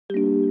I'm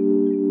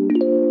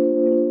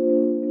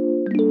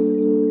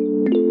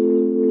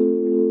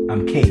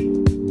Kate,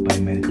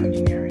 Biomedical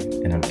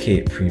Engineering. And I'm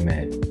Kate,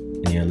 Pre-Med,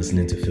 and you're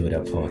listening to Field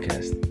Up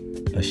Podcast,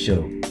 a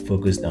show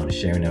focused on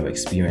sharing our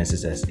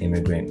experiences as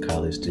immigrant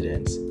college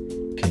students,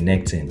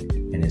 connecting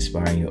and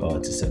inspiring you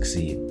all to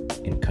succeed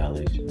in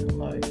college and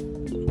life.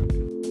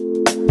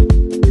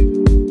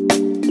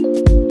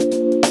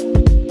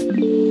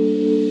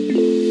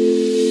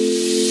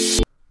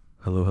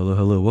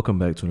 Hello. Welcome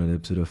back to another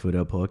episode of Field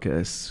Up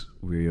Podcast.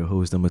 We're your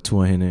host, number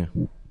 2 here.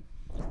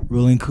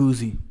 Rolling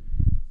Koozie.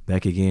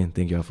 Back again.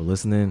 Thank y'all for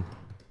listening.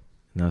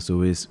 And as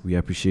always, we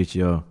appreciate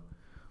y'all.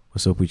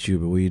 What's up with you,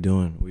 bro? What you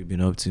doing? What you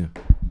been up to?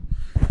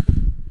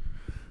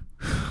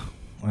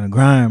 On the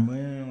grind,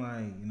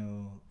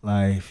 man.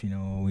 Life,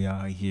 we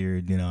out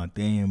here doing our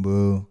thing,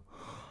 bro.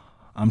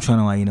 I'm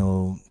trying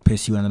to,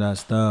 piss you under that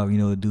stuff,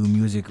 do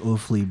music,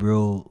 hopefully,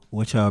 bro.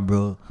 Watch out,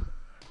 bro.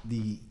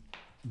 The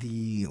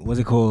what's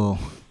it called?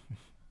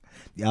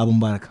 The album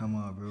about to come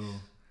out, bro.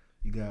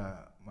 You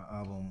got my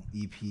album,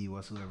 EP,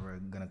 whatsoever,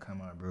 gonna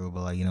come out, bro.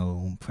 But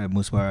for the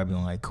most part, I've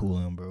been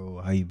cooling,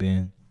 bro. How you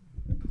been?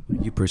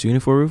 You pursuing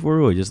it for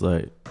real, or just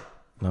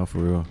not for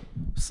real?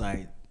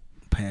 Side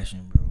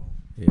passion, bro.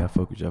 Yeah, I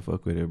fuck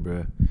with it,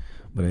 bro.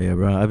 But yeah,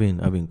 bro, I've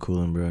been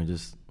cooling, bro, and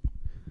just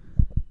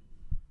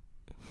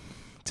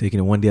taking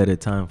it one day at a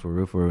time for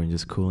real, and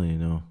just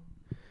cooling,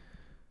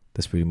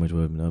 That's pretty much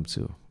what I've been up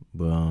to.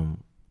 But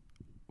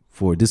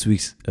for this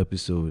week's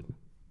episode,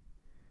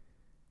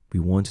 we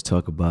want to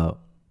talk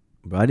about,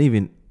 bro, I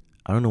don't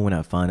know when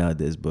I found out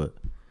this, but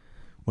I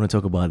want to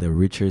talk about the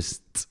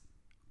richest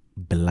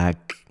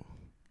black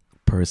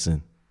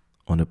person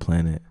on the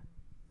planet,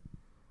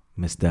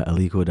 Mr.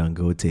 Aliko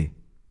Dangote,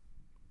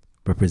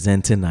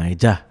 representing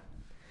Niger.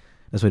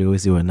 That's what they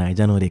always say, when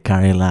Niger know they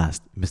carry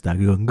last. Mr.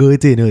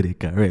 Dangote know they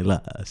carry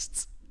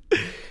last.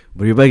 But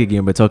we're back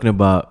again. We're talking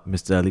about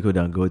Mr. Aliko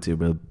Dangote,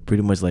 bro.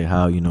 Pretty much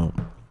how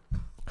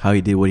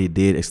he did what he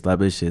did,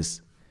 established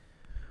his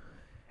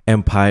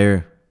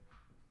empire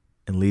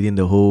and leading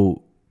the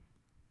whole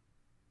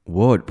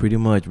world, pretty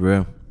much,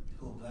 bro. The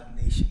whole black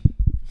nation.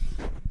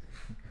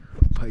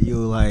 But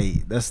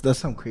that's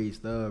some crazy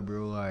stuff,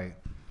 bro.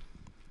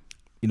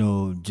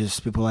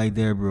 Just people like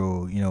that,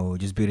 bro.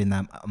 Just building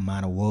that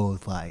amount of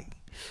wealth,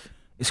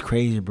 it's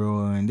crazy,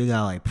 bro. And they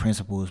got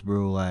principles,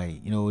 bro.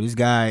 This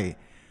guy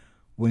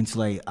went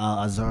to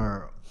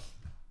Al-Azhar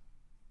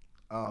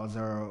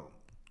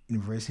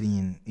University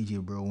in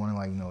Egypt, bro. One of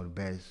the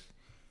best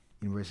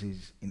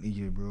universities in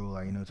Egypt, bro.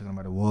 Talking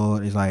about the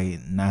world, it's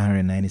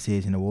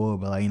 996 in the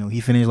world, but he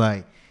finished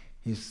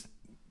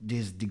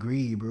this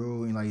degree,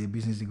 bro, in the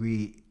business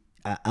degree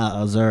at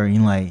Al-Azhar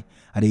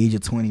at the age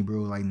of 20,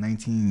 bro.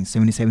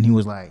 1977, he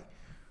was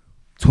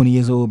 20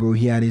 years old, bro.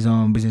 He had his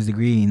own business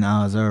degree in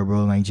Al-Azhar,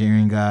 bro.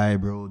 Nigerian guy,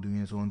 bro,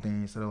 doing his own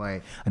thing. Instead of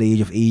at the age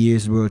of 8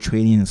 years, bro,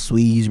 trading in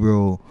Swedes,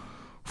 bro,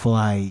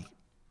 for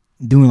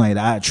doing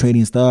that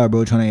trading stuff,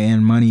 bro, trying to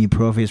earn money,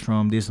 profits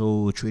from this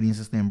whole trading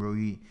system, bro.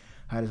 He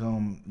had his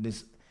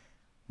this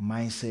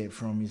mindset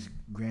from his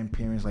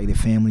grandparents, the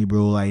family,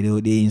 bro.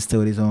 They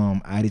instilled his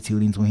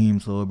attitude into him.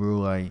 So,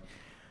 bro,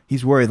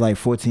 he's worth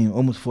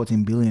almost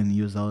 14 billion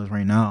US dollars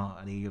right now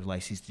at the age of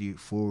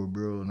 64,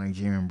 bro.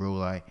 Nigerian,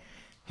 bro.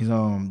 His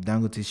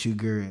Dangote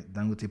Sugar,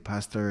 Dangote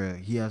Pasta,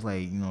 he has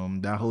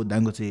that whole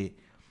Dangote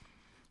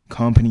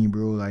company,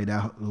 bro. That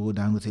whole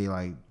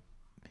Dangote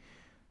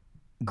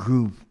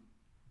group,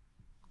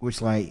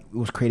 which it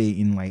was created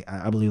in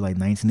I believe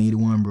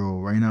 1981, bro.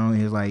 Right now it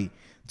has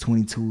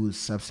 22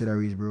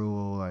 subsidiaries,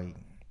 bro.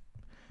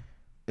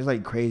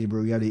 It's crazy,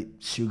 bro. You have the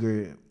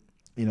sugar,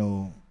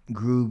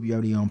 group. You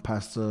have the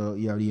pasta.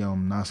 You have the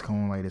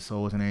Nascon, the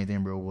sauce and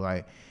everything,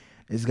 bro.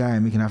 This guy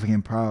making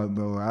African proud,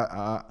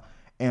 bro.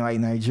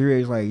 And Nigeria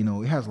is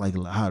it has a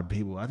lot of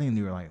people. I think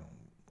they were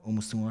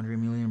almost 200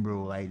 million,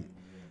 bro.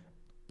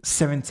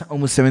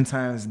 Almost 7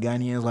 times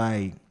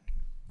Ghanaians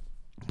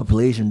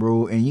population,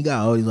 bro. And you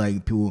got all these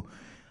people.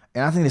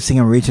 And I think the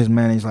second richest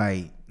man is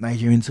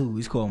Nigerian too.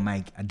 He's called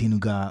Mike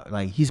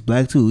Adenuga. He's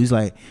black too. He's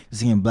the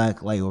second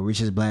black or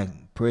richest black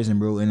person,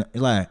 bro. And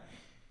it's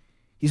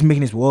he's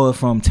making his wealth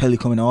from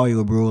telecom and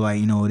audio,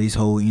 bro. This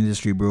whole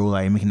industry, bro.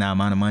 Making that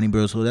amount of money,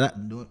 bro. So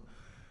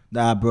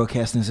that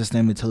broadcasting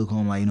system, the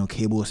telecom,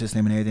 cable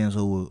system and everything.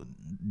 So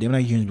them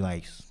Nigerians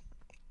be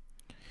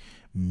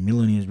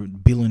millionaires,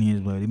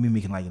 billionaires, but they be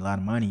making a lot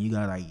of money. You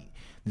got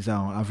this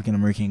African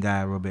American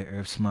guy, Robert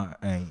F.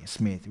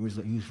 Smith. He was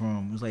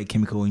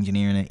chemical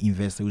engineering and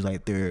investor. He was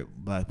third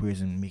black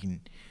person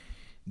making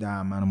that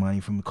amount of money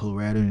from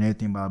Colorado and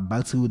everything. But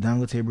back to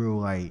Dangote,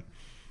 bro, I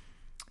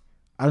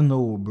don't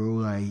know,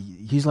 bro.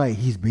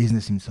 He's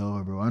business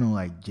himself, bro. I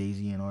know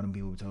Jay-Z and all them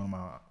people talking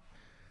about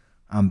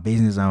I'm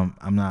business. I'm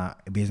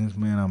not a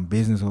businessman. I'm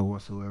business or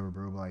whatsoever,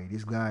 bro. But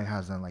this guy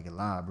has done a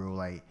lot,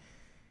 bro.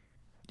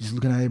 Just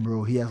looking at it,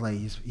 bro, he has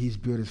he's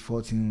built his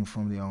fortune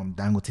from the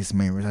Dangote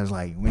cement, which has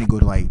when you go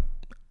to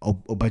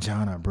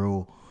Obajana,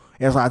 bro.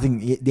 It's I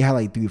think they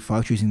had 3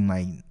 factories in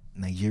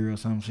Nigeria or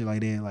some shit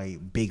like that,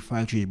 big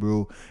factories,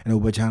 bro. And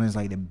Obajana is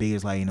the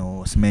biggest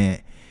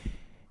cement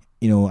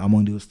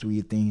among those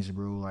three things,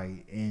 bro.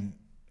 Like, and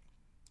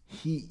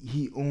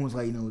he owns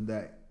like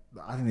that.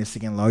 I think the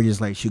second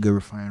largest like sugar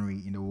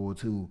refinery in the world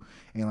too,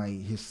 and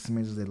like his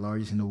cement is the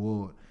largest in the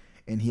world,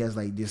 and he has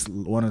like this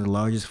one of the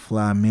largest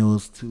flour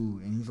mills too,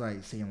 and he's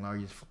like second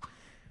largest.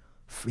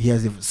 He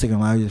has the second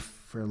largest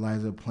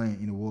fertilizer plant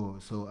in the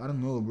world. So I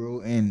don't know,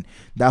 bro. And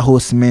that whole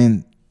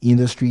cement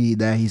industry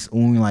that he's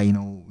owning, like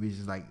which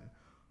is like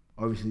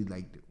obviously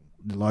like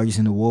the largest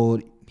in the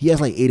world. He has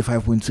like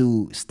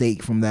 85.2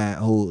 stake from that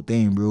whole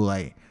thing, bro.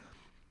 Like,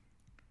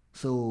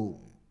 so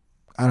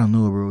I don't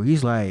know, bro.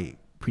 He's like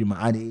pretty much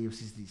at the age of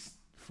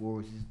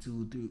 64,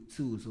 62,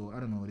 too. So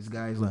I don't know. This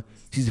guy's like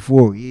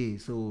 64, yeah.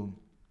 So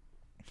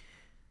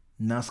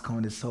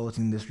NASCAR, the salt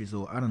industry.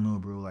 So I don't know,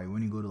 bro. Like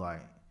when you go to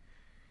like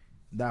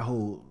that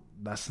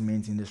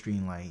cement industry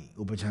in like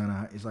Upper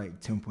China, it's like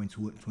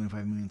 10.25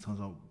 million tons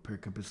of per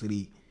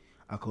capacity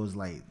across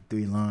like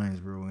 3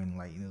 lines, bro, and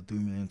like 3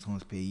 million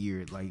tons per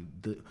year. Like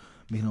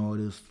making all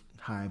those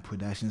high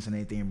productions and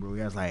everything, bro.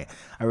 He has like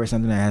I read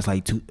something that has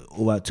like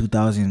over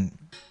 2,000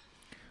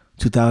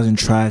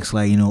 tracks,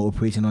 like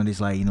operating on this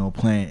like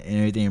plant and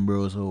everything,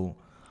 bro. So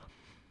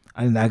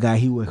I think that guy,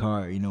 he worked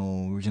hard,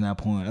 reaching that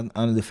point.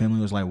 I know the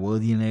family was like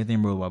wealthy and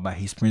everything, bro, but by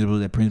his principles,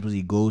 the principles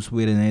he goes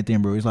with and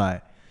everything, bro. It's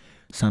like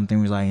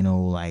something was like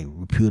like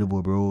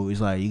reputable, bro.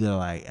 It's like you gotta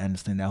like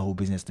understand that whole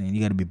business thing.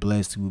 You gotta be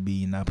blessed to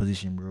be in that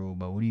position, bro.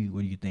 But what do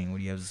you think? What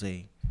do you have to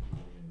say?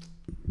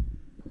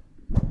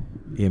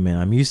 Yeah, man.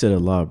 I mean, you said a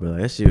lot, bro.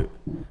 Like, that shit.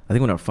 I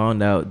think when I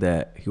found out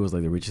that he was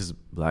like the richest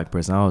black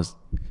person, I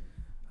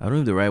don't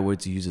know the right word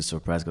to use is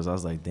surprised, because I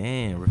was like,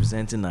 damn,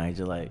 representing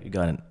Niger, like you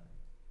got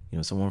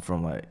someone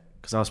from like,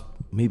 because I was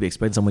maybe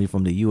expecting somebody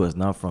from the U.S.,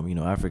 not from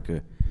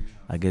Africa.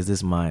 I guess this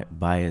is my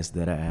bias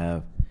that I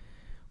have.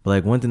 But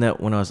like one thing that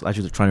when I was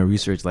actually trying to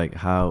research like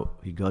how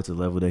he got to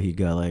the level that he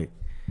got, like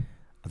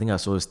I think I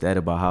saw a stat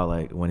about how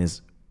like when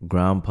his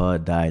grandpa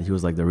died, he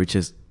was like the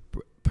richest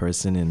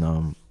person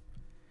in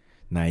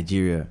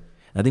Nigeria. And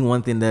I think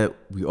one thing that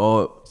we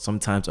all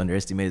sometimes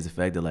underestimate is the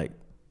fact that like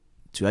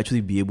to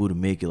actually be able to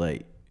make it,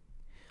 like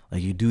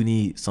you do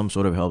need some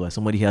sort of help. Like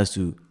somebody has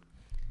to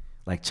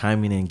like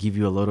chime in and give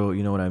you a little,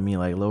 you know what I mean,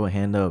 like a little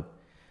hand up.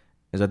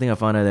 And so I think I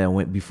found out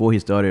that before he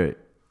started,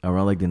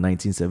 around like the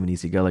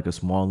 1970s, he got like a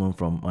small loan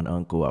from an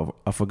uncle.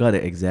 I forgot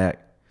the exact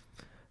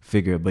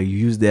figure, but he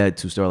used that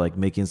to start like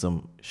making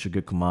some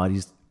sugar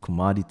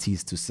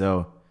commodities to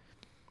sell.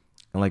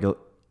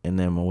 And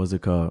then what was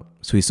it called?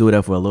 So he sold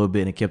that for a little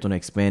bit and it kept on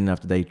expanding.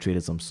 After that, he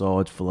traded some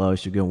salt, flour,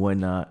 sugar, and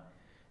whatnot,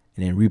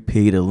 and then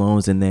repaid the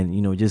loans, and then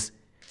just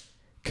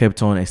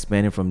kept on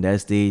expanding from that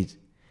stage.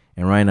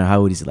 And right now, how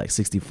old is he? Like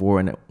 64.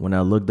 And when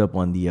I looked up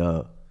on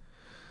the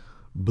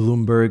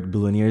Bloomberg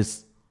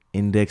Billionaires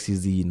Index,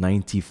 he's the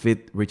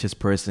 95th richest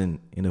person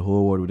in the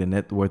whole world with a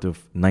net worth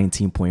of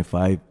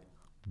 $19.5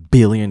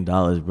 billion,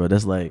 bro.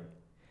 That's like,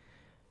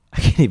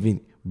 I can't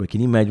even, bro.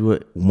 Can you imagine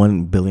what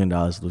 $1 billion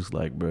looks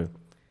like, bro?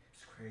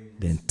 It's crazy.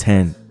 Then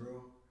 10,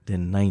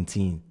 then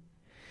 19.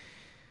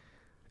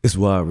 It's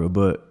wild, bro.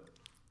 But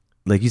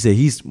like you said,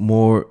 he's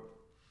more,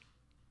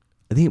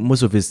 I think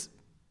most of his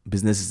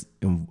business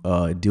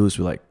deals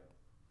with like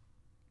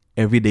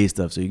everyday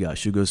stuff. So you got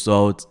sugar,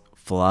 salt,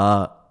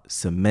 flour,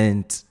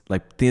 cement,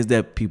 like things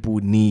that people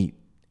need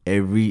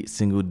every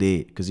single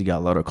day, because you got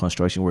a lot of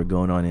construction work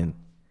going on in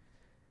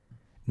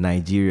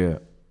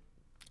Nigeria.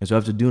 And so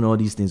after doing all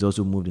these things,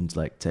 also moved into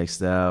like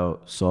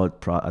textile,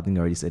 I think I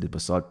already said it,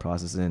 but salt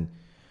processing,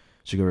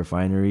 sugar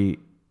refinery.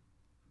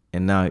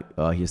 And now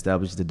he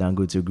established the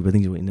Dangote Group. I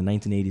think it was in the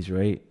 1980s,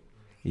 right?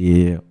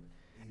 Yeah.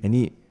 And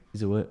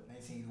is it what?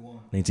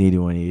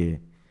 1981, yeah.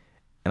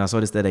 And I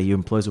saw this stat that he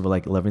employs over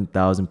like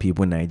 11,000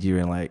 people in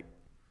Nigeria, and like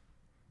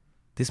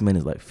this man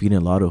is like feeding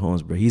a lot of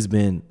homes, bro. He's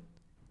been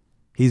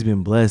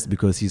blessed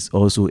because he's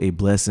also a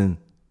blessing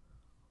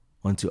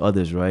unto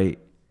others, right?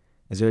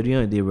 And so at the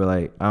end of the day, we're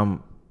like,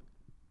 I'm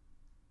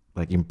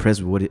like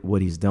impressed with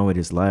what he's done with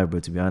his life.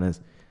 But to be honest,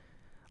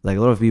 like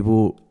a lot of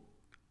people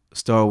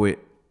don't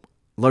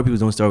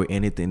start with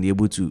anything. They're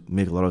able to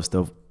make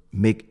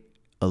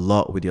a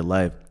lot with their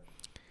life.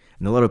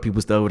 And a lot of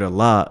people start with a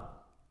lot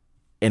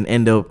and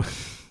end up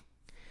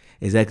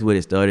exactly where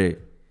they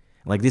started.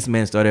 Like this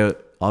man started,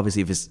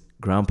 obviously, if his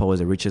grandpa was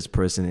the richest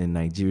person in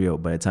Nigeria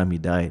by the time he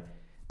died,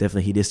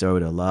 definitely he did start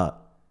with a lot.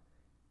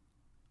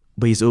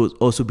 But he's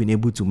also been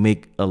able to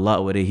make a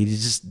lot with it. He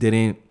just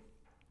didn't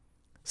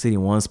sit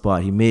in one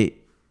spot. He made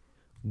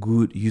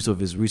good use of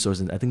his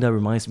resources. I think that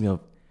reminds me of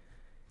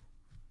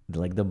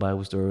like the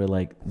Bible story where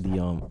like the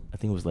I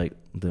think it was like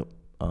the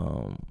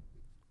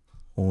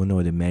owner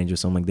or the manager or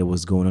something like that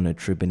was going on a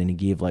trip, and then he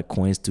gave like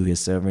coins to his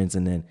servants,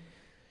 and then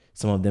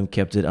some of them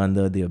kept it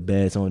under their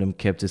bed, some of them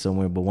kept it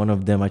somewhere, but one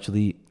of them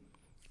actually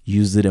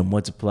used it and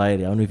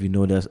multiplied it. I don't know if you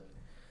know that.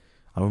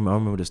 I don't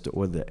remember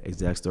what the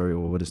exact story or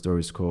what the story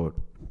is called.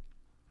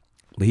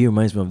 But he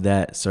reminds me of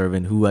that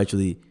servant who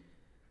actually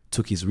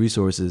took his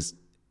resources,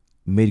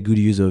 made good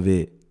use of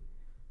it,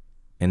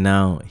 and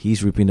now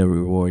he's reaping the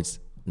rewards.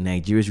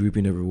 Nigeria's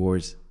reaping the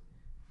rewards.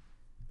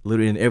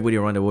 Literally, and everybody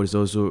around the world is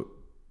also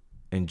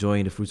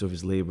enjoying the fruits of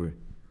his labor.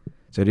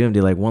 So at the end of the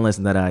day, like one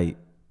lesson that I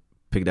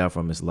picked out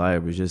from his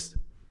life was just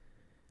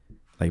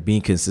like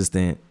being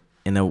consistent,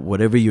 and that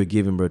whatever you're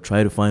given, bro,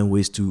 try to find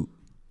ways to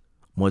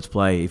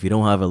multiply it. If you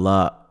don't have a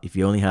lot, if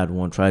you only had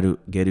one, try to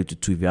get it to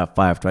two. If you have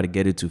five, try to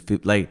get it to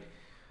 50. Like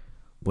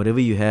whatever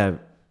you have,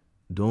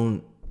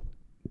 don't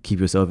keep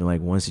yourself in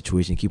like one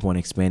situation. Keep on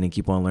expanding,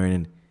 keep on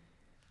learning,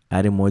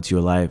 adding more to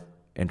your life,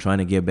 and trying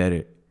to get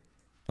better.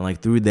 And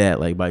like through that,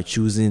 like by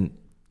choosing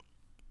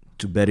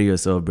to better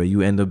yourself, bro,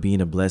 you end up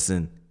being a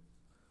blessing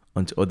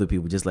unto other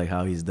people, just like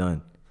how he's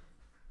done.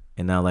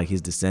 And now like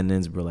his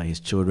descendants, bro, like his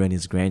children,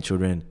 his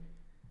grandchildren,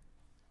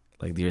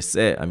 like they're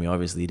set. I mean,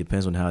 obviously it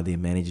depends on how they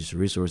manage his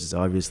resources,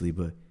 obviously,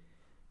 but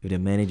if they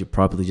manage it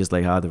properly, just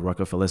like how the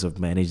Rockefellers have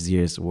managed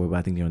theirs, or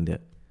I think they're on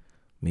that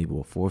maybe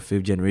what, fourth,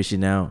 fifth generation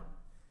now,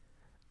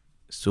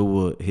 so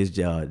will his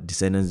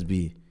descendants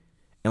be.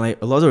 And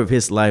like a lot of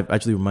his life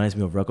actually reminds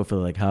me of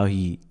Rockefeller, like how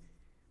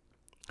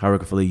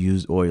Rockefeller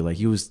used oil. Like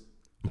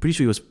I'm pretty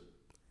sure he was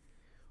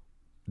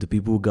the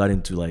people who got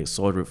into like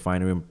salt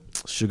refinery,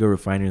 sugar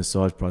refinery, and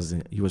salt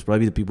processing. He was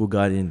probably the people who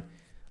got in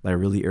like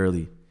really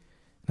early.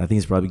 And I think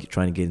he's probably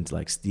trying to get into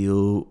like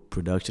steel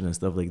production and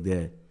stuff like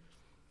that.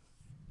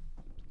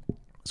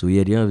 So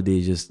yeah, at the end of the day,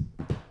 it's just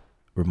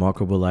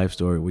remarkable life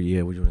story. What do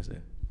you want to say?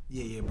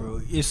 Yeah,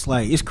 bro. It's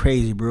like, it's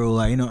crazy, bro.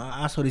 Like,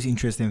 I saw this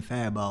interesting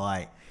fact about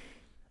like,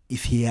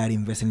 if he had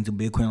invested into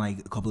Bitcoin like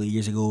a couple of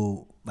years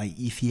ago, like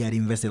if he had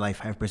invested like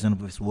 5% of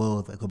his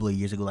wealth a couple of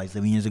years ago, like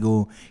 7 years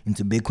ago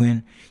into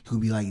Bitcoin, he would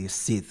be like the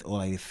sixth or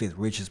like the fifth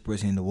richest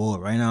person in the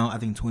world. Right now, I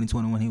think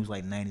 2021 he was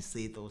like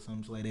 96th or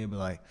something like that. But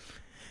like,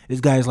 this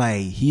guy's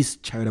like, he's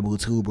charitable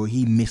too, bro.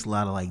 He missed a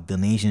lot of like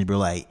donations, bro.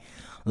 Like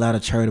a lot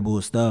of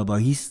charitable stuff.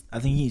 But I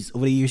think he's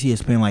over the years he has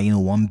spent like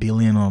 1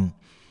 billion on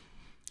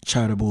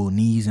charitable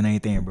needs and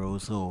everything, bro.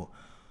 So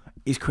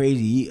it's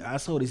crazy. I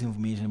saw this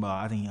information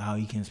about, I think, how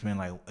he can spend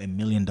like $1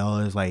 million,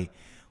 like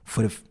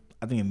for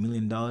I think $1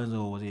 million,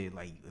 or was it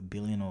like a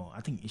billion, or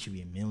I think it should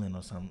be $1 million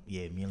or something.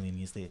 Yeah, $1 million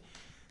instead.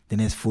 The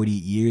next 40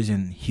 years,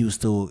 and he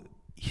still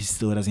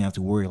doesn't have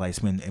to work, like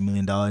spend $1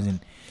 million, and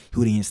he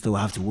wouldn't still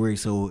have to work.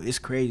 So it's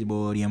crazy,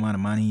 bro, the amount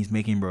of money he's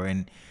making, bro.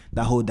 And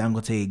that whole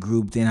Dangote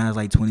group then has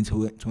like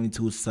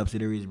 22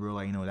 subsidiaries, bro.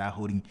 Like, that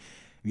holding,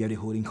 we have the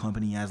holding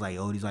company has like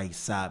all these like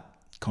sub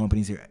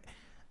companies here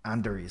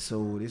under it.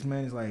 So this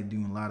man is like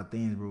doing a lot of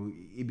things, bro.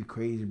 It'd be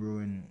crazy, bro.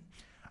 And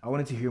I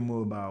wanted to hear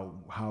more about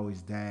how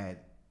his dad,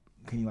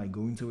 can you like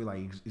go into it?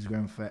 Like his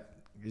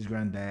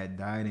granddad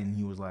died and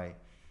he was like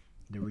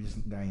the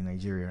richest guy in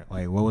Nigeria.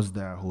 Like, what was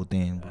that whole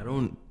thing, bro? I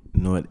don't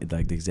know it,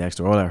 like the exact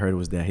story. All I heard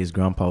was that his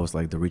grandpa was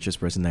like the richest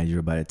person in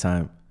Nigeria by the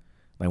time.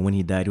 Like when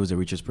he died, he was the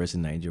richest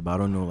person in Nigeria. But I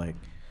don't know like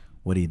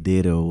what he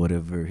did or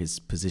whatever his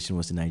position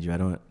was in Nigeria. I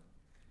don't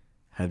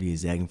have the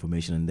exact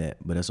information on that.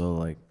 But that's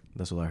all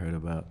I heard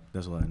about.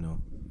 That's all I know.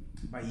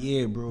 But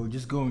yeah, bro,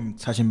 just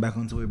touching back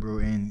onto it, bro.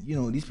 And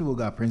these people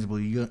got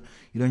principles. You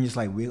don't just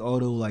like wait,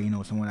 although like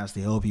someone has to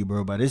help you,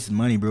 bro. But this is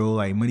money, bro.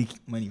 Like money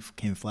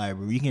can fly,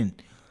 bro. You can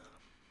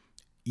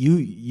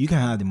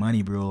have the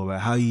money, bro. But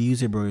how you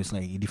use it, bro, it's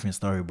like a different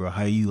story, bro.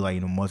 How you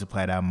like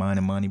multiply that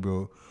money,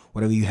 bro.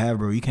 Whatever you have,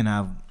 bro, you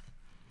can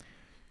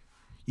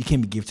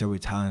be gifted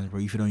with talents,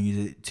 bro. If you don't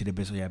use it to the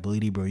best of your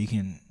ability, bro, you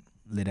can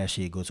let that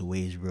shit go to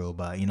waste, bro.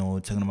 But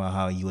talking about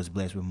how he was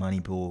blessed with money,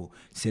 bro,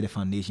 set a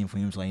foundation for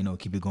him to like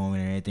keep it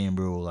going and everything,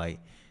 bro. Like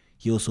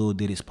he also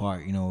did his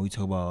part. We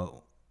talk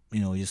about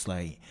just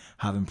like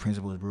having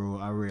principles, bro.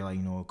 I read like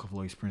a couple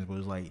of his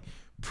principles, like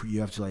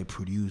you have to like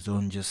produce,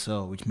 don't just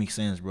sell, which makes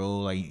sense, bro.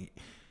 Like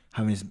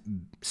having this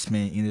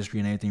cement industry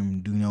and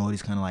everything, doing all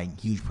this kind of like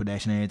huge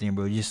production and everything,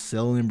 bro. Just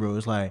selling, bro.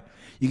 It's like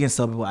you can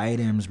sell people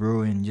items,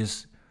 bro, and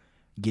just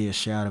get a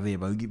shot of it,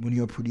 but when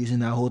you're producing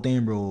that whole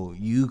thing, bro,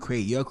 you're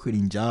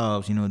creating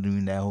jobs,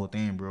 doing that whole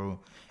thing, bro,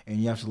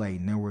 and you have to like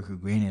network with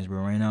greatness,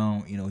 bro. Right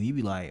now, he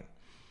be like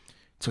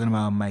talking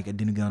about Mike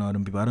Adenigan and all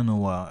them people. I don't know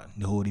what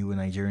the whole deal with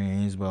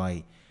Nigerian is, but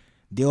like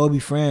they all be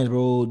friends,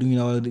 bro, doing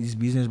all this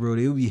business, bro.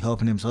 They will be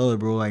helping themselves,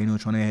 bro, like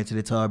trying to head to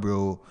the top,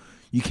 bro.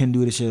 You can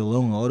do this shit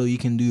alone, although you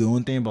can do your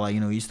own thing, but like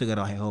you still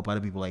gotta help other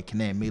people, like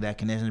make that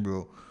connection,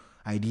 bro.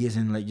 Ideas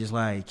and like just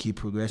like keep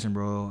progressing,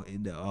 bro.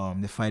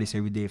 The fight is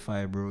everyday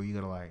fight, bro. You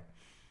gotta like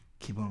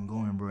keep on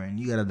going, bro, and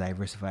you gotta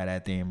diversify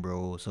that thing,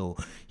 bro. So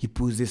he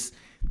puts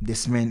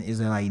this man is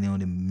like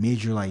the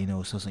major like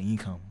source of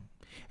income,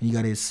 and you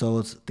got his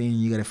salt thing,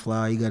 you got a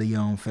flour, you got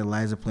a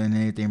fertilizer plant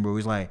and everything, bro.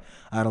 It's like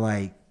out of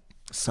like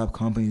sub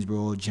companies,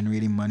 bro,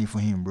 generating money for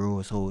him,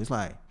 bro. So it's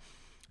like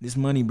this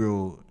money,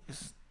 bro.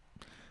 It's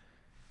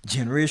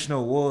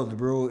generational wealth,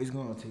 bro. It's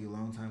gonna take a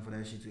long time for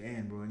that shit to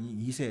end, bro.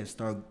 And he said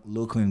start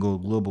local and go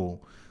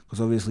global, because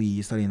obviously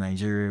you study in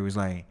Nigeria. It was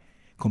like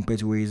compared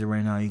to where he's at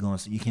right now,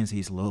 you can't say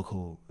it's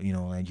local.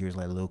 Nigeria's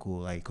like local,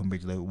 like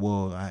compared to the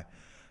world,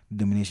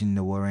 domination in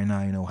the world right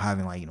now.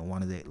 Having like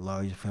one of the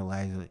largest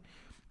fertilizer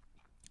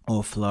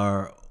or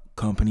flour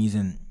companies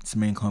and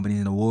cement companies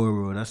in the world,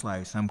 bro. That's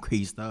like some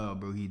crazy stuff,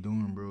 bro. He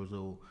doing, bro.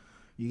 So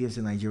you can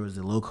say Nigeria is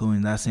the local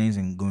in that sense,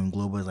 and going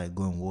global is like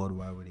going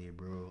worldwide with it,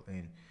 bro.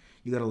 And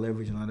you gotta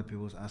leverage on other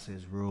people's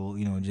assets, bro.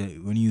 You know,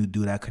 when you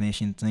do that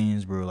connection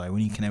things, bro, like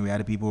when you connect with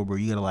other people, bro,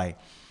 you gotta like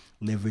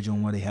leverage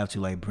on what they have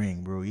to like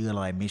bring, bro. You gotta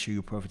like make sure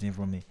you're profiting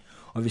from it.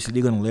 Obviously,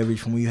 they're gonna leverage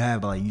from what you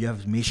have, but like you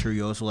have to make sure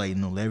you're also like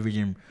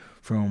leveraging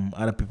from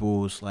other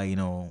people's like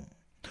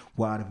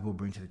what other people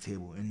bring to the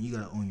table, and you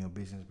gotta own your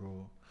business,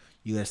 bro.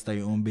 You gotta start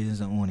your own business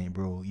and own it,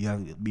 bro. You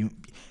have to be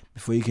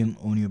before you can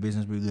own your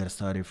business, bro. You gotta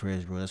start it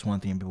first, bro. That's one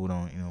thing people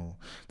don't,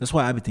 That's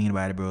why I've been thinking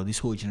about it, bro. This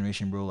whole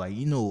generation, bro. Like,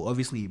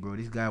 obviously, bro.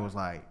 This guy was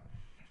like,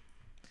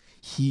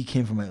 he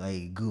came from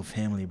a good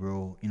family,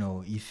 bro.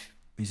 If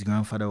his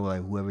grandfather or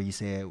like whoever you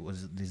said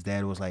was his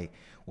dad was like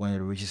one of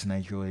the richest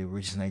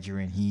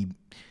Nigerian, he,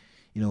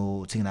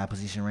 taking that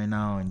position right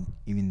now and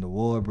even the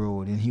war,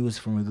 bro. Then he was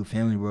from a good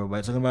family, bro.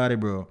 But talking about it,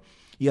 bro,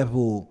 you have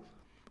people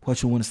who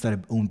actually want to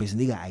start their own business.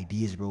 They got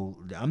ideas, bro.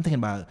 I'm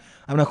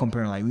not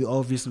comparing. Like, we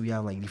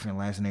have like different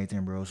lives and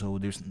everything, bro. So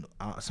there's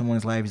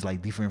someone's life is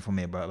like different from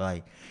it, bro.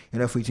 Like,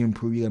 for you to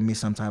improve, you gotta make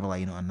some type of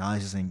like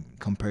analysis and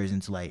comparison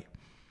to like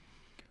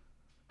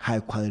high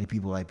quality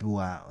people, like people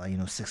are like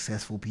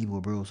successful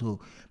people, bro. So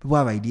people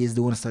have ideas,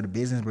 they want to start a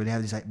business, bro. They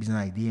have this business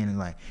idea, and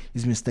like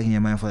it's been stuck in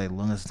your mind for like the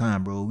longest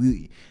time, bro.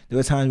 There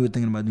were times we were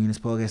thinking about doing this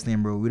podcast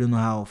thing, bro. We don't know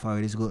how far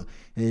it is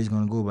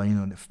gonna go, but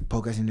the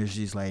podcast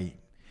industry is like,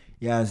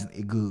 yeah, it's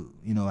a good,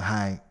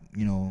 high,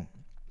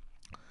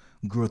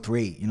 growth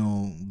rate,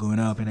 going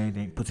up and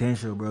everything,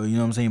 potential, bro. You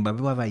know what I'm saying? But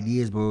people have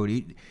ideas, bro.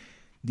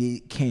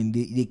 They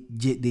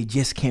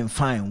just can't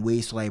find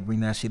ways to like bring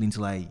that shit into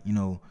like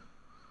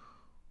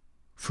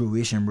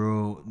fruition,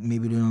 bro.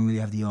 Maybe they don't really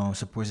have the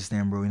support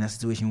system, bro. In that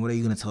situation, what are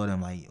you gonna tell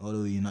them? Like,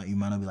 although you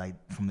might not be like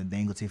from the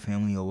Dangote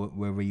family or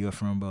wherever you're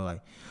from, bro.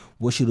 Like,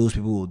 what should those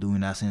people do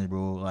in that sense,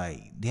 bro?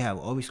 Like,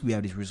 obviously we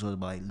have these resources,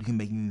 but like looking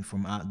back even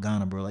from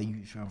Ghana, bro. Like,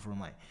 you from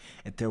like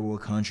a third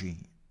world country.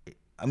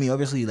 I mean,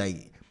 obviously,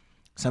 like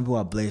some people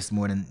are blessed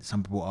more than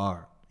some people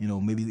are.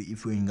 Maybe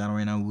if we're in Ghana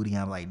right now, we wouldn't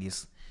have like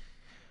this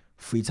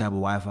free type of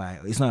Wi-Fi.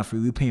 It's not free,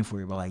 we're paying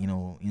for it, but like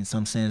in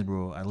some sense,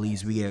 bro, at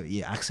least we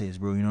get access,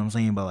 bro. You know what I'm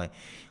saying? But like,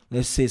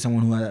 let's say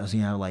someone who doesn't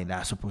have like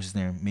that support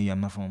system. Maybe I'm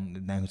not from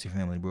the Dangote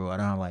family, bro. I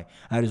don't have I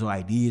have these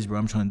ideas, bro.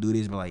 I'm trying to do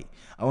this, but like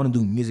I want to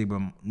do music,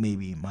 bro.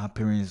 Maybe my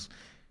parents,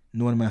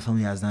 no one in my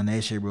family has done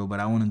that shit, bro.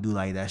 But I want to do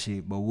like that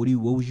shit. But what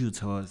would you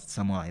tell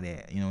someone like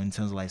that? In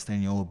terms of like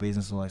starting your own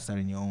business or like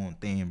starting your own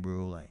thing,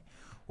 bro. Like,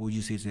 what would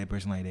you say to that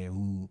person like that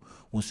who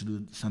wants to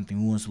do something,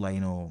 who wants to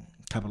like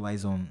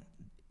capitalize on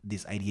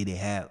this idea they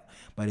have,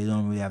 but they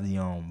don't really have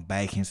the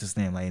backing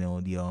system, like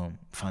the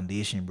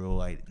foundation, bro.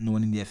 Like no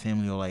one in their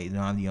family or like they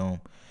don't have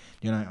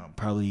they're not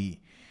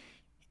probably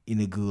in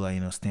a good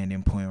like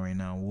standing point right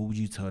now. What would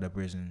you tell that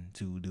person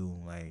to do,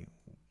 like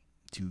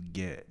to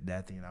get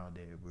that thing out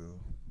there, bro?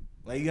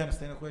 Like, you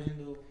understand the question,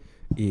 though?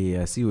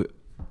 Yeah, I see what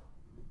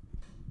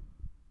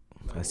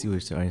you're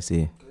trying to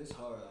say. Cause it's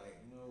hard, like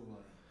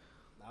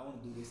I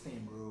want to do this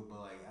thing, bro, but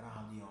like I don't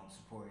have the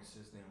support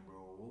system, bro.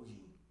 What would you?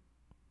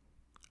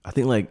 I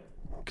think like,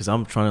 cause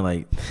I'm trying to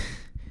like,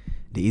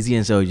 the easy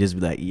answer would just be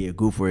like, yeah,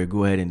 go for it,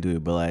 go ahead and do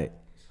it. But like,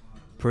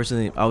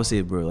 personally, I would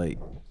say, bro, like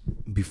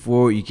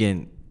before you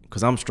can,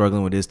 cause I'm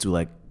struggling with this too,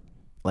 like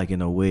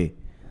in a way.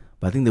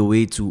 But I think the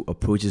way to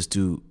approach is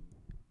to,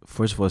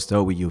 first of all,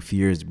 start with your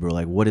fears, bro.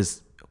 Like, what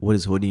is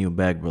holding you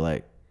back, bro?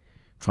 Like,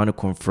 trying to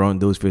confront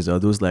those fears. Are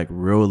those like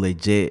real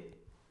legit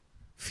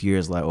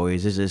fears? Like, or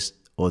is it just,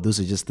 or those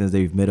are just things that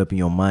you've made up in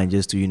your mind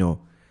just to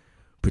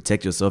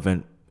protect yourself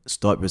and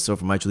stop yourself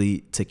from actually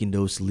taking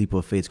those leap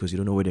of faith, because you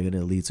don't know where they're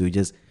gonna lead to. You're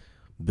just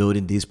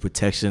building these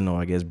protection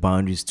or I guess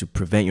boundaries to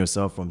prevent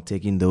yourself from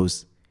taking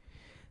those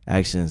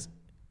actions.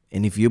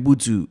 And if you're able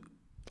to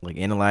like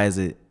analyze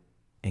it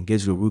and get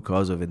to the root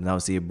cause of it, then I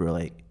would say, bro,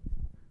 like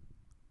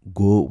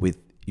go with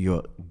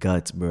your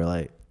guts, bro.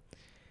 Like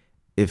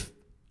if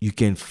you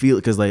can feel,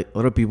 because like a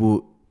lot of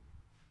people,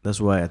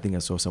 that's why I think I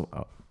saw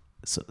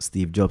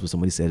Steve Jobs or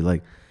somebody said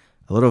like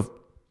a lot of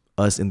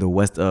us in the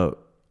West are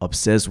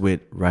obsessed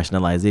with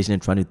rationalization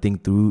and trying to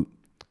think through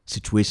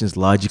situations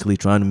logically,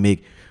 trying to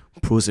make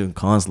pros and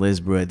cons lists,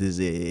 bro. Does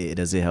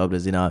it help?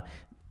 Does it not?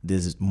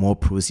 There's more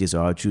pros here,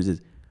 so I'll choose it.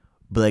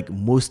 But like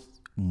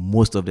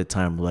most of the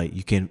time, like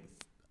you can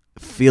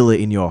feel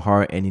it in your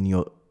heart and in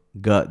your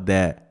gut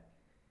that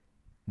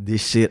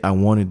this shit, I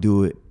want to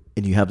do it,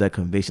 and you have that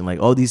conviction.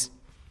 Like all these,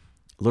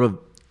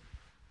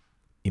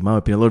 in my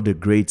opinion, a lot of the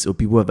greats or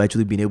people who have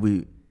actually been able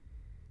to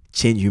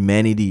change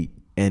humanity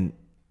and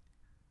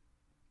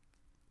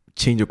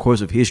change the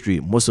course of history,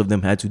 most of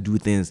them had to do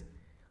things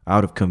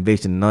out of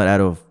conviction, not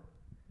out of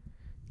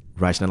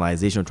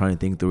rationalization or trying to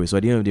think through it. So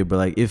at the end of the day, but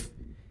like if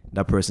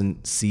that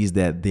person sees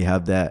that they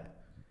have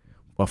that,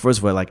 well, first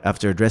of all, like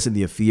after addressing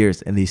their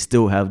fears and they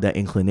still have that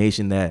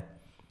inclination that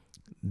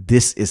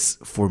this is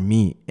for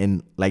me,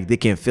 and like they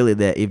can feel it,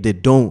 that if they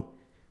don't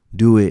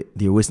do it,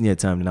 they're wasting their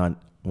time.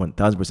 Not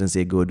 1000%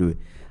 say go do it.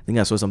 I think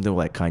I saw something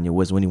like Kanye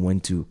West when he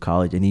went to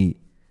college and he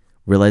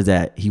realized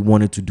that he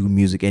wanted to do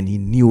music and he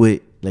knew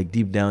it like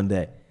deep down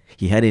that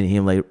he had it in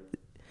him. Like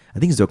I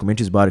think his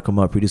documentary is about to come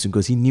out pretty soon,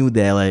 because he knew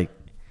that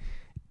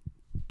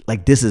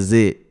like this is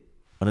it.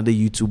 another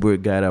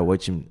YouTuber guy that I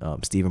watch him,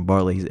 Stephen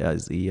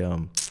Bartlett.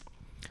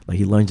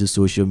 He launched a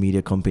social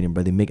media company,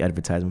 bro. They make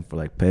advertisement for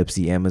like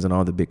Pepsi, Amazon,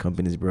 all the big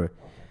companies, bro.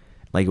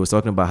 Like he was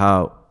talking about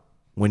how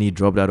when he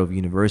dropped out of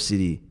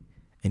university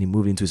and he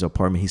moved into his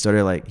apartment,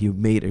 he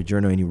made a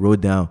journal and he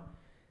wrote down,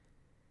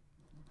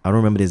 I don't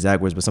remember the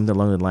exact words, but something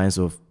along the lines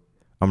of,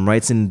 I'm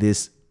writing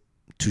this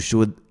to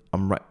show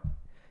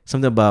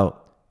something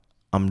about,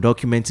 I'm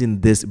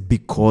documenting this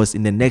because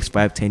in the next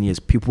 5-10 years,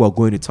 people are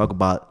going to talk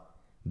about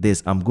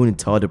this. I'm going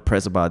to tell the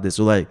press about this.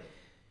 So like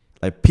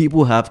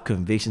people have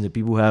convictions and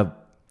people have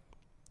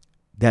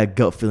that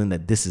gut feeling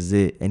that this is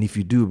it. And if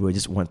you do, bro,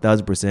 just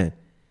 1000%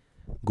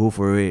 go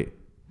for it.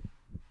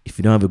 If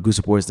you don't have a good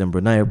support system,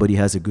 bro, not everybody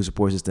has a good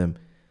support system.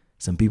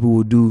 Some people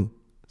will do,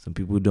 some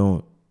people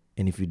don't.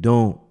 And if you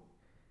don't,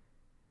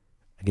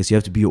 I guess you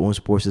have to be your own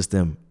support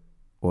system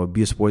or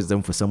be a support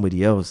system for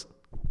somebody else.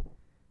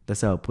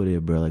 That's how I put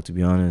it, bro. Like, to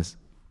be honest,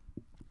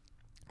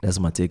 that's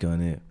my take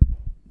on it.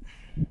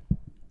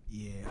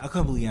 Yeah, I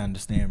completely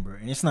understand, bro.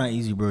 And it's not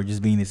easy, bro,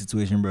 just being in this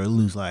situation, bro.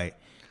 Lose, like,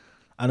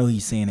 I know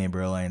he's saying it,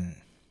 bro, and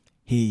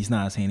he's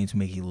not saying it to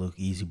make it look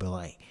easy, but,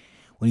 like,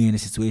 when you're in a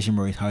situation,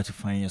 bro, it's hard to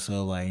find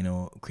yourself, like, you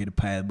know, create a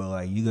path, but,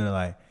 like, you gotta,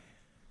 like,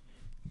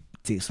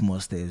 take small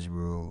steps,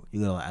 bro.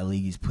 You gotta, like, at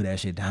least put that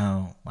shit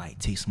down. Like,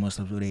 take small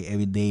steps with it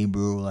every day,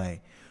 bro.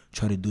 Like,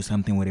 try to do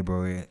something with it,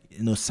 bro.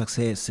 You know,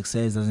 success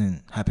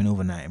doesn't happen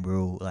overnight,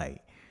 bro.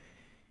 Like,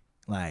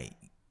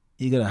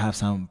 you gotta have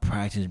some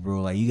practice,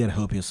 bro. Like, you gotta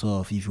help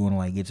yourself if you wanna,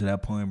 like, get to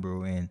that point,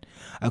 bro. And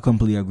I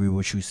completely agree with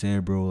what you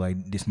said, bro.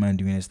 Like, this man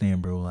doing this thing,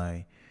 bro.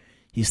 Like,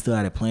 he still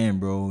had a plan,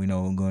 bro. You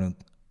know, going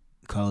to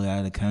college out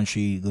of the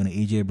country, going to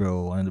Egypt,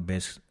 bro. One of the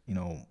best, you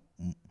know,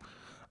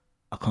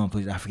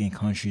 accomplished African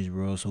countries,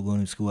 bro. So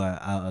going to school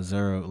at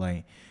Azura,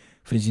 like,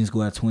 finishing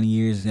school at 20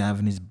 years and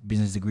having his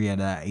business degree at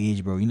that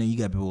age, bro. You know, you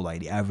got people,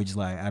 like, the average,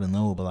 like, I don't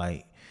know, but,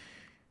 like,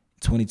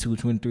 22,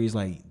 23 is,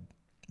 like,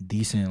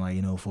 decent, like,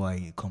 you know, for,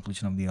 like,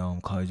 completion of the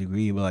college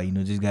degree. But, like, you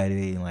know, this guy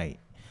today, like,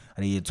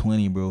 at the age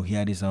 20, bro, he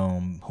had this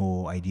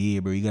whole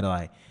idea, bro. You gotta,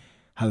 like,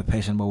 have a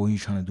passion about what you're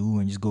trying to do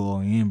and just go all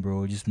in,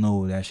 bro. Just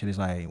know that shit is,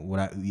 like,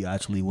 what you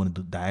actually want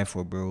to die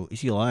for, bro.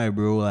 It's your life,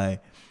 bro.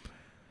 Like,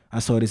 I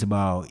saw this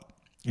about,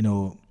 you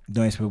know,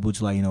 don't expect people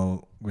to, like, you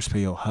know, respect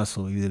your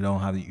hustle if they don't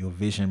have your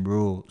vision,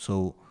 bro.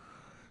 So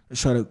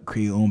just try to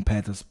create your own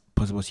path as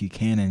possible as you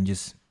can and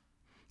just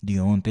do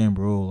your own thing,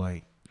 bro.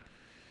 Like,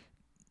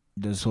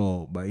 that's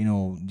all. But, you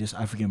know, just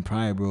African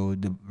pride, bro.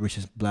 The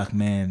richest black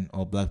man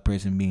or black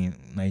person being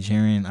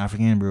Nigerian,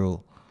 African,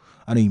 bro.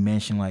 I know you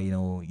mentioned, like, you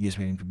know, you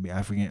expect him to be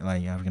African,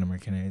 like, African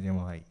American and everything,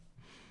 but, like,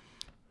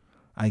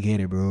 I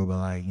get it, bro. But,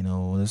 like, you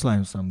know, there's,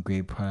 like, some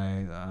great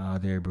pride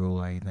out there, bro,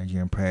 like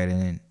Nigerian pride.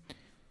 And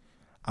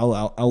I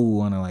would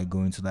want to, like,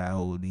 go into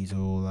that these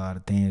whole lot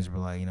of things, but,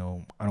 like, you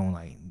know, I don't,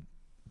 like,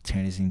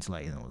 turn this into,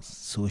 like, you know,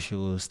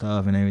 social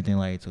stuff and everything,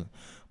 like,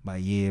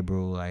 but yeah,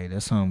 bro, like,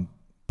 that's some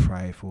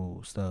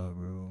prideful stuff,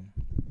 bro.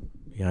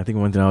 Yeah, I think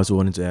one thing I also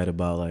wanted to add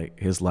about, like,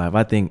 his life,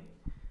 I think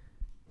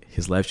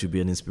his life should be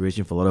an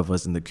inspiration for a lot of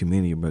us in the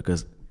community,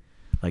 because,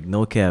 like,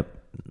 no cap,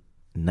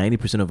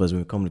 90% of us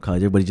when we come to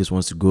college, everybody just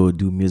wants to go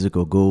do music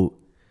or go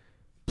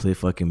play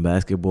fucking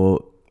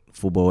basketball,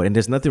 football, and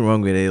there's nothing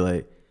wrong with it.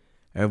 Like,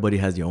 everybody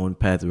has their own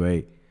path,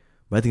 right?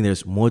 But I think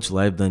there's more to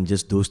life than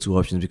just those two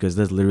options, because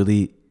that's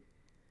literally,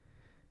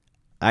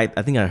 I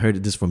think I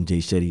heard this from Jay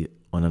Shetty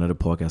on another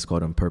podcast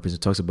called On Purpose.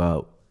 It talks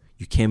about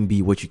you can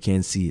be what you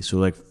can see. So,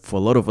 like, for a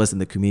lot of us in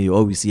the community,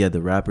 all we see are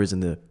the rappers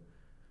and the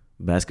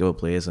basketball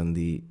players and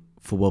the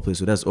football players.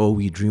 So that's all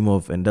we dream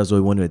of, and that's all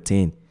we want to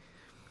attain.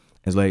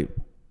 It's like,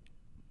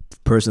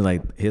 person,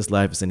 like, his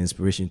life is an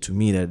inspiration to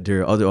me that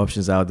there are other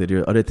options out there. There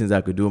are other things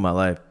I could do in my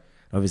life.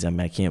 Obviously, I mean,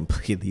 I can't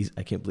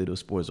play those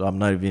sports, so I'm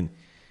not even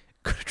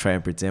gonna try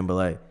and pretend. But,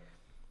 like,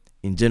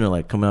 in general,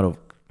 like, coming out of,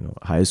 you know,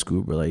 high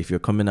school, bro, like, if you're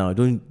coming out,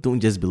 don't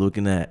just be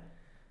looking at,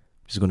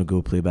 I'm just gonna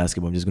go play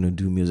basketball, I'm just gonna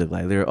do music.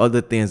 Like, there are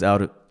other things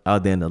out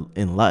there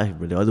in life,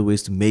 bro. There are other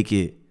ways to make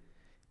it,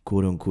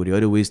 quote unquote. There are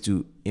other ways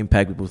to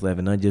impact people's life,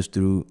 and not just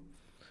through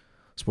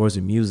sports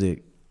and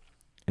music.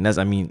 And that's,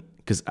 I mean,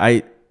 because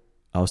I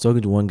was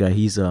talking to one guy.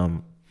 He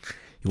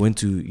went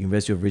to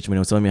University of Richmond. He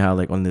was telling me how,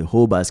 like, on the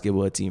whole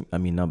basketball team, I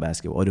mean, not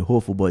basketball, or the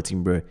whole football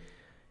team, bro,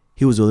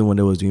 he was the only one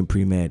that was doing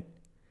pre-med.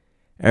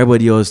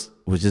 Everybody else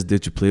was just there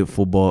to play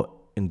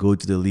football and go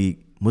to the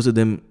league. Most of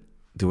them,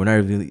 they were not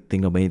really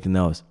thinking about anything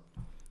else.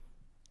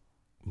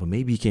 But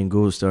maybe you can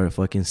go start a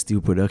fucking steel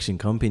production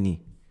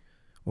company,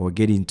 or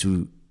get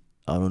into,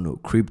 I don't know,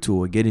 crypto,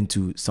 or get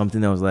into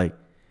something that was, like,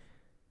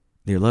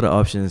 there are a lot of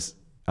options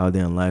out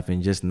there in life,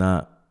 and just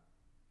not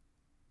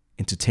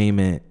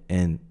entertainment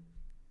and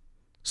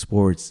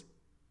sports.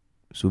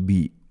 So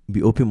be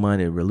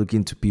open-minded, bro. Look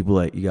into people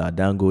like, you got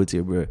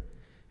Dangote, bro.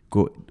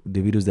 Go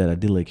the videos that I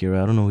did, like, here,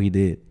 I don't know who he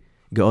did.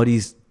 You got all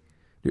these,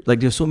 like,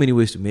 there's so many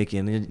ways to make it,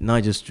 and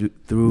not just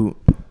through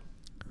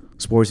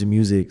sports and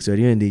music. So at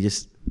the end of the day,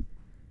 just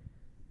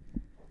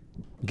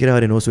get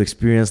out and also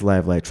experience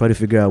life. Like, try to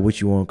figure out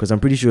what you want, because I'm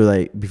pretty sure,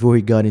 like, before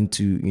he got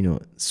into, you know,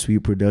 sweet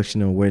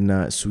production and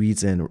whatnot,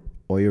 sweets and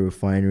oil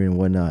refinery and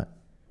whatnot,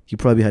 he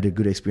probably had a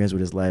good experience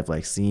with his life,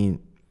 like looking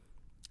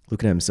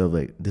at himself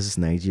like, this is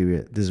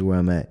Nigeria, this is where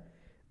I'm at,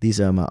 these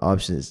are my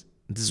options,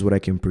 this is what I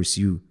can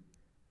pursue.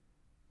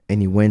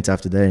 And he went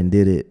after that and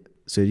did it.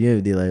 So at the end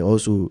of the day, like,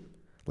 also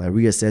like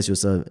reassess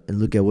yourself and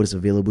look at what is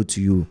available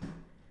to you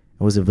and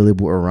what's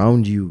available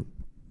around you,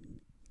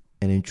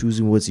 and then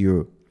choosing what's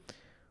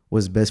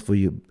best for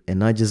you, and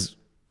not just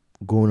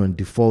going on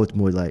default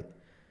mode like,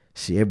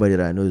 shit, everybody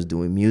that I know is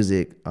doing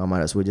music, I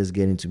might as well just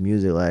get into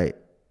music, like,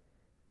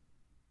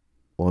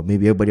 or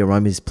maybe everybody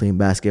around me is playing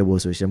basketball,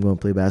 so shit, I'm gonna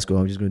play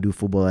basketball, I'm just gonna do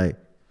football. Like,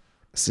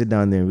 sit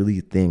down there and really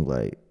think,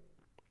 like,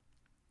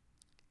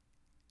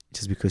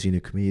 just because you're in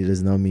a community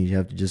does not mean you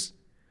have to just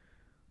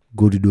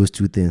go do those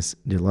two things.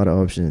 There's a lot of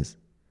options.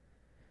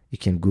 You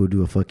can go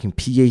do a fucking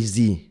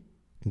PhD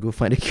and go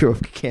find a cure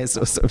of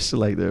cancer or some shit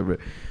like that, bro.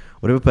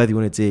 Whatever path you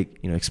want to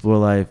take, explore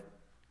life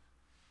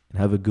and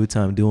have a good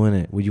time doing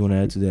it. What do you want to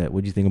add to that?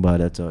 What do you think about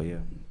that, talk? Yeah.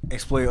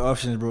 Explore your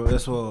options, bro.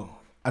 That's all.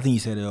 I think you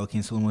said it all.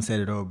 King Solomon said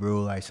it all,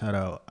 bro. Like, shout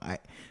out.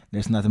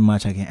 There's nothing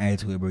much I can add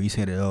to it, bro. You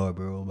said it all,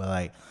 bro. But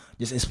like,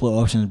 just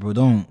explore options, bro.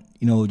 Don't,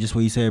 just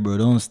what you said, bro.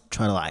 Don't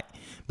try to like,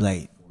 be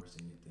like,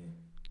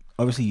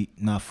 obviously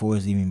not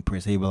force even per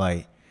se, but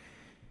like,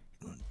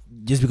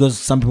 just because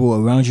some people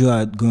around you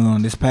are going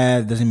on this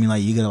path doesn't mean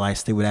like you gotta like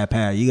stay with that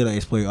path. You gotta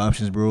explore your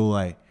options, bro.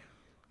 Like,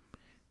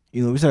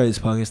 we started this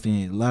podcast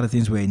thing. A lot of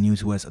things were new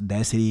to us.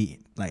 Audacity,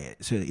 like,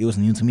 so it was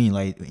new to me.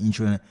 Like,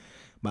 intro,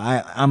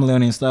 but I'm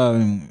learning stuff,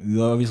 and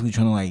we obviously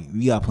trying to like,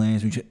 we got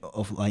plans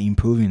of like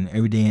improving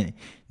every day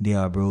they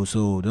are, bro.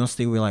 So don't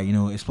stay with like,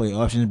 explore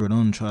your options, bro.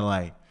 Don't try to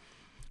like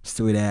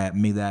stay with that,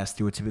 make that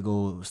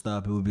stereotypical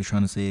stuff people be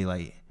trying to say,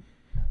 like,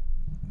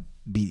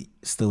 be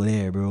still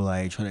there, bro.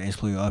 Like, try to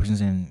explore your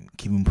options and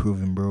keep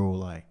improving, bro.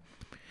 Like,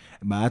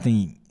 but I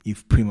think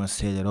you've pretty much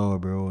said it all,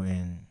 bro.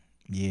 And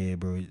yeah,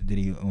 bro. Did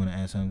you want to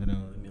add something else?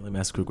 Let me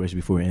ask a quick question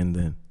before we end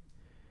then.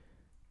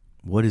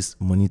 What is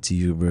money to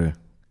you, bro?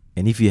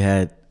 And if you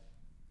had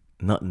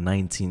not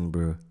 19,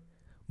 bro,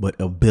 but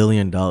 $1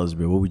 billion, bro,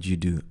 what would you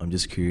do? I'm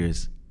just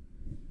curious.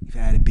 If I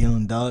had $1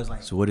 billion,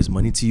 like, so what is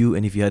money to you?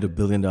 And if you had $1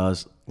 billion,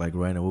 like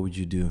right now, what would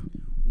you do?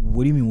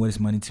 What do you mean? What is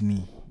money to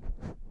me?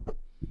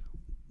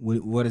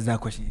 What is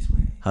that question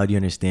explaining? How do you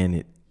understand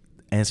it?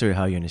 Answer it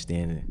how you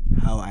understand it.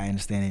 How I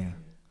understand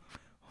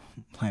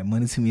it. Like,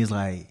 money to me is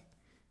like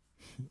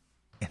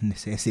a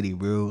necessity,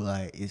 bro.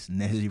 Like, it's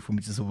necessary for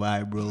me to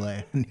survive, bro.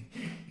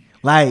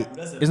 Like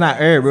it's not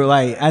earned, bro.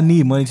 Like, I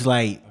need money to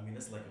like. I mean,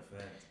 that's like a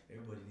fact.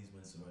 Everybody needs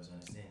money to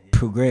understand. Yeah.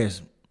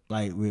 Progress,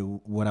 like, with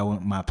what I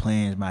want, my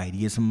plans, my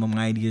ideas, some of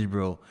my ideas,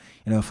 bro.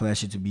 For that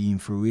shit to be in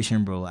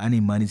fruition, bro. I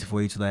need money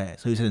for it to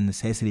that. So it's a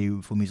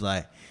necessity for me to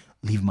like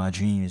leave my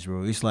dreams,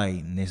 bro. It's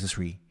like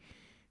necessary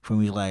for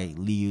me to like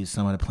leave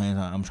some of the plans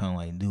I'm trying to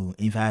like do.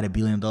 If I had $1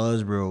 billion,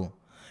 bro,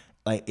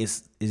 like,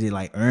 is it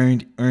like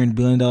earned $1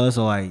 billion, or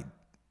like,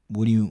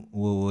 what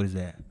is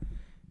that?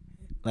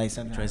 Like,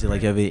 something trying to say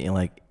like you have it in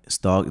like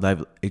stock. Like,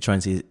 you're trying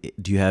to say,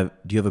 do you have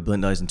 $1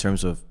 billion in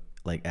terms of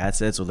like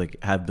assets, or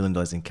like have $1 billion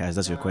in cash?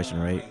 That's your question,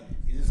 right? Like,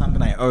 is it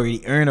something I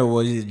already earned, or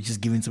was it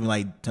just given to me,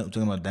 like,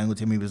 talking about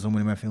Dangote, maybe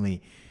someone in my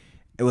family?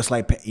 It was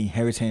like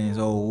inheritance,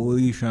 or what are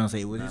you trying to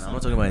say? I'm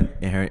not talking about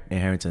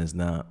inheritance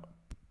now.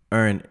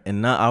 Earn,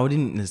 and not, I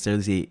wouldn't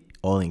necessarily say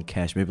all in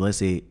cash. Maybe let's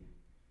say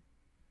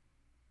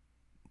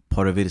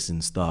part of it is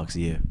in stocks,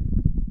 yeah.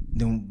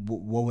 Then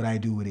what would I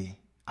do with it?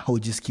 I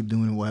would just keep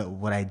doing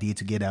what I did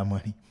to get that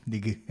money,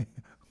 nigga.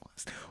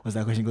 What's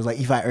that question? Goes like,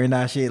 if I earn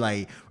that shit,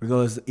 like,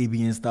 regardless it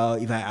being in stock,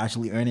 if I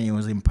actually earn it and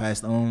was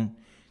passed on,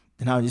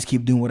 then I'll just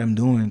keep doing what I'm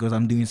doing because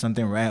I'm doing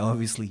something right,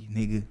 obviously,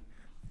 nigga.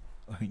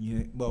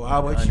 Yeah, but how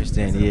about you? I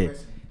understand, yeah.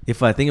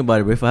 If I think about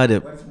it, but if I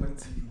had what is money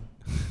to you?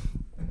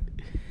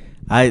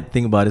 I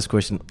think about this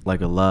question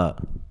like a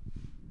lot.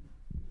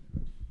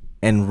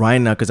 And right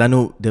now, because I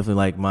know definitely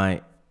like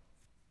my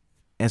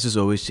answers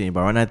always change,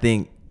 but right now I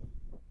think,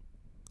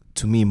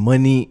 to me,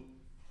 money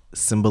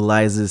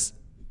symbolizes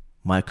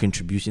my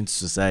contribution to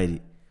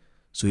society.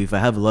 So if I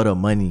have a lot of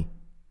money,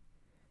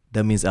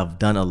 that means I've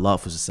done a lot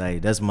for society.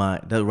 That's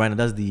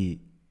the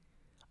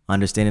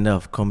understanding that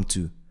I've come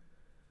to.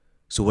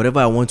 So whatever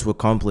I want to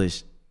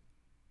accomplish,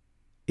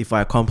 if I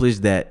accomplish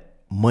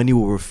that, money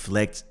will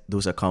reflect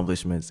those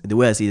accomplishments. And the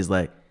way I see it is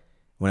like,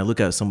 when I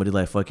look at somebody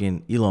like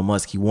fucking Elon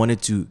Musk, he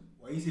wanted to.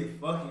 Why you say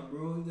fucking,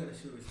 bro? You gotta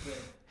show respect.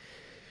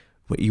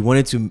 But he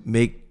wanted to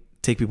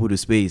take people to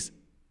space,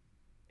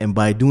 and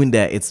by doing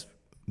that, it's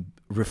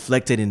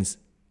reflected in,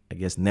 I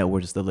guess, net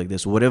worth and stuff like that.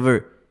 So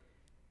whatever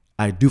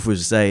I do for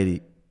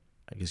society,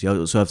 I guess you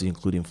also have to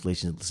include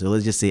inflation. So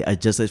let's just say,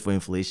 adjusted for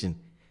inflation,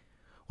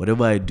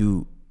 whatever I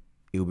do,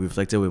 it will be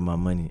reflected with my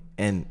money.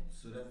 And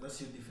so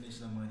that's your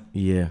definition of money.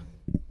 Yeah.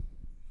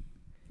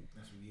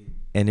 That's weird.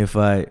 And if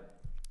I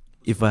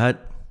had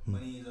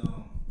money is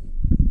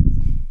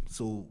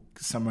so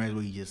summarize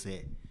what you just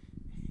said.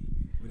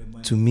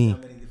 Money, to me,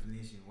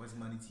 what's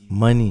money to you?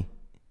 Money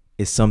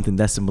is something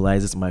that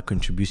symbolizes my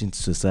contribution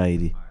to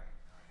society. All right.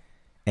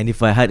 And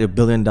if I had $1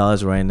 billion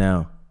right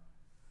now,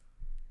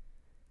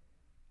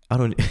 I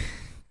can't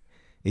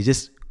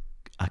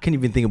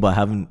even think about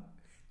having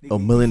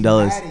 $1 million.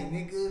 Had it,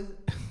 nigga.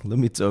 Let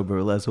me talk,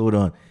 bro. Let's hold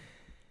on.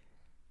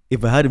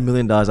 If I had $1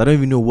 million, I don't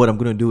even know what I'm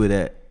gonna do with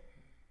that.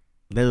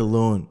 Let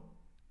alone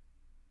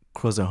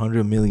cross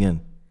 100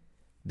 million,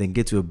 then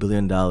get to $1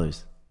 billion. Nigga,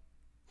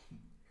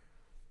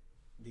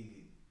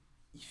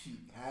 if you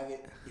have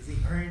it, is it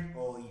earned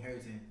or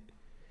inherited?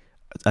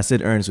 I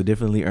said earn, so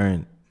definitely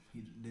earn.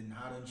 Then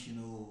how don't you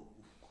know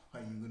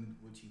what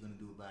you're gonna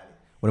do about it?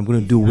 What I'm gonna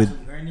If do you with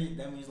actually earn it,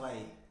 that means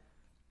like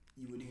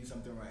you were doing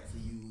something right. So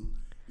you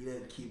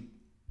either keep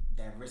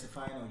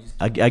diversifying or just.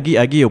 I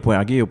get your point.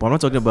 I'm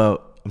not talking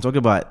about. I'm talking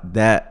about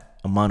that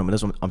amount of.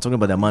 That's what I'm talking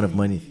about. The amount of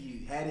money.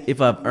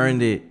 If I've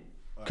earned it,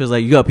 because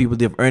like you got people,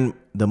 they've earned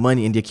the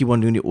money and they keep on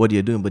doing what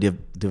they're doing, but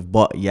they've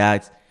bought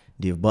yachts,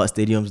 they've bought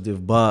stadiums,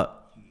 they've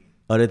bought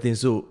other things.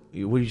 So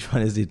what are you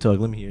trying to say? Talk.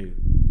 Let me hear you.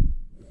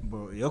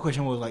 Bro, your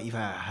question was like if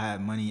I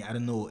had money, I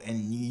don't know, and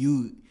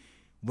you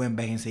went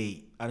back and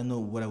say I don't know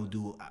what I would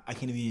do. I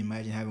can't even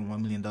imagine having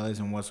 $1 million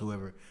and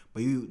whatsoever.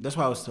 But that's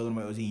why I was talking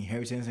about was the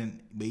inheritance,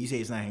 but you say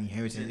it's not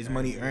inheritance, it's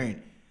money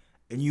earned,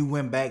 and you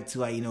went back to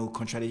like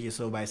contradict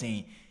yourself by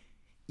saying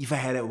if I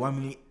had that $1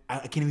 million, I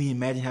can't even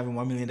imagine having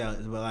 $1 million.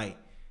 But like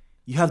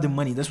you have the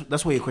money.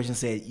 That's what your question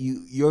said.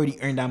 You already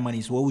earned that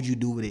money. So what would you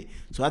do with it?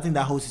 So I think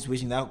that whole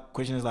situation, that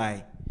question is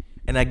like,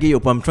 and I get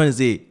your point. I'm trying to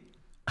say.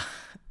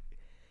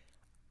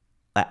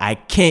 I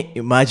can't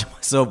imagine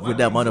myself with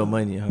that amount of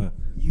money, huh?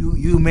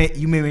 You made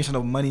mention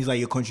of money is like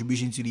your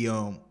contribution to the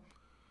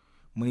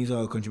money is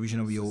a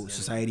contribution of your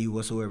society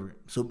whatsoever.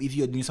 So if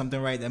you're doing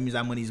something right, that means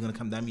that money is gonna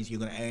come. That means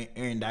you're gonna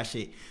earn that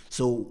shit.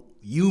 So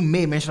you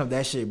made mention of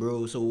that shit,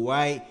 bro. So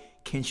why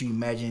can't you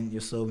imagine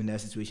yourself in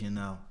that situation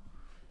now?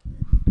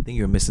 I think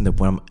you're missing the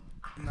point.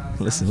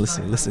 Listen.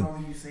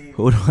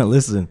 Hold on,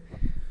 listen.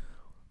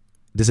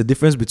 There's a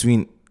difference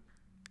between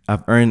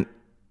I've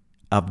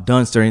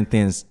done certain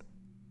things.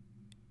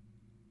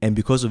 And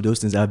because of those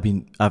things,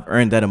 I've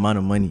earned that amount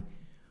of money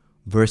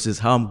versus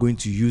how I'm going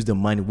to use the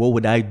money. What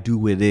would I do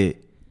with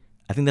it?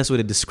 I think that's what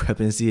the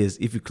discrepancy is,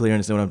 if you clearly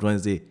understand what I'm trying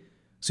to say.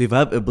 So if I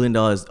have $1 billion,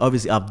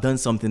 obviously I've done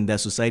something that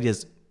society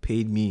has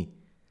paid me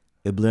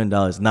 $1 billion.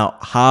 Now,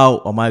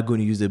 how am I going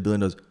to use the $1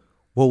 billion?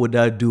 What would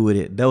I do with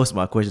it? That was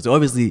my question. So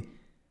obviously,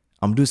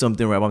 I'm doing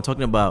something right. But I'm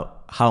talking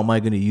about how am I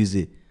going to use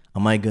it?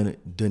 Am I going to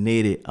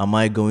donate it? Am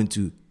I going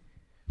to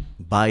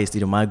buy a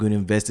stadium? Am I going to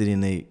invest it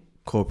in a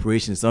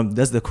corporation?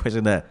 That's the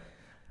question that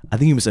I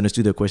think you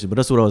misunderstood the question, but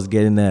that's what I was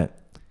getting at.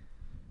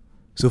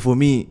 So for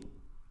me,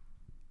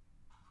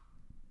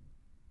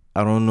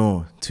 I don't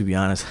know, to be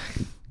honest.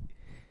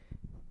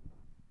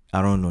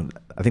 I don't know.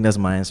 I think that's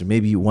my answer.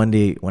 Maybe one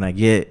day when I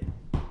get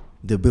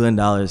the $1 billion,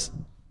 I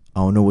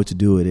don't know what to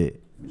do with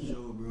it.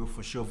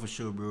 For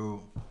sure,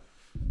 bro.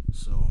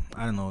 So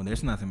I don't know.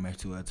 There's nothing much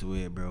to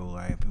it, bro.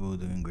 Like people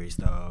doing great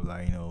stuff,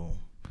 like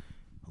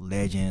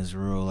legends,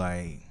 real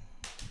like.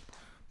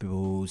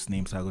 People whose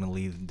names are gonna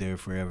live there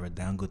forever.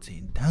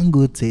 Dangote.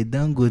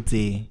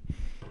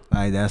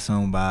 Like that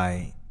song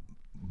by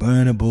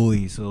Burna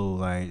Boy. So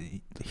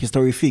like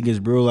historic figures,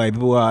 bro. Like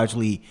people are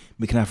actually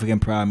making African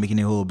proud, making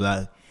the whole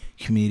black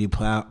community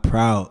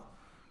proud.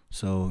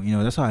 So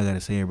that's all I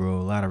gotta say, bro.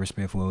 A lot of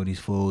respect for all these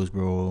fools,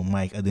 bro.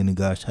 Mike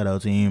Adenuga, shout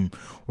out to him.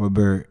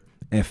 Robert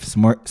F.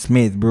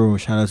 Smith, bro.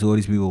 Shout out to all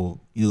these people.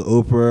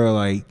 Oprah,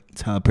 like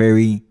Tyler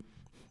Perry.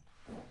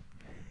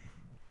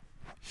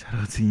 Shout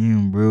out to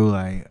him, bro.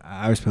 Like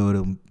I respect all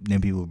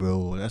them people,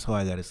 bro. That's all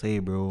I gotta say,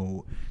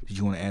 bro. Did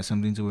you want to add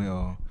something to it?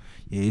 Or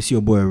yeah, it's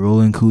your boy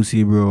Roland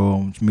Kusi,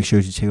 bro. Make sure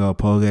you check out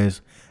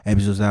podcast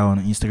episodes out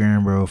on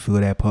Instagram, bro. Feel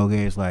that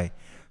podcast, like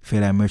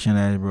feel that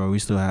merchandise, bro. We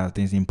still have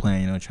things in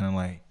plan, trying to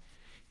like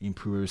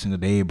improve every single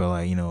day, but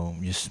like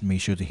just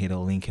make sure to hit a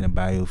link in the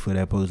bio for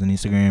that post on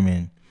Instagram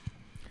and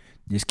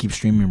just keep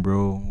streaming,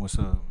 bro. What's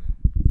up?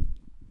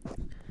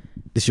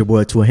 This your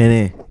boy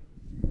Twahene.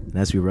 And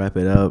as we wrap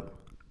it up,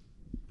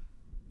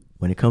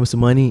 when it comes to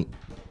money,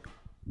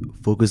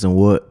 focus on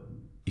what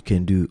you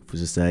can do for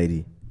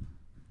society.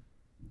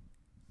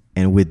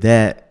 And with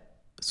that,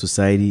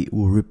 society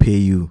will repay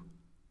you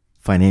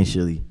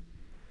financially.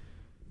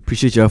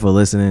 Appreciate y'all for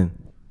listening.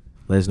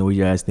 Let us know what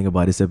you guys think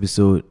about this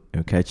episode,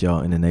 and catch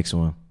y'all in the next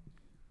one.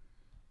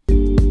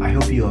 I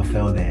hope you all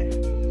felt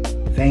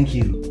that. Thank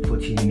you for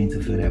tuning in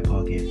to Feel That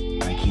Podcast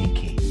by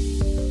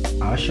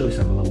KK. Our show is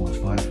available on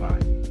Spotify,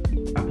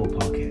 Apple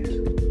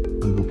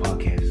Podcasts, Google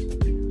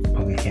Podcasts,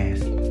 Pocket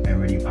Cast,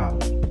 and Radio Power.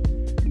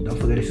 Don't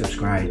forget to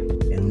subscribe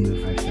and leave a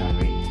 5-star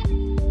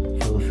rating.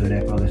 Follow Feel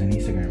That Podcast on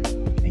Instagram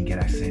and get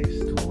access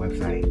to our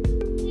website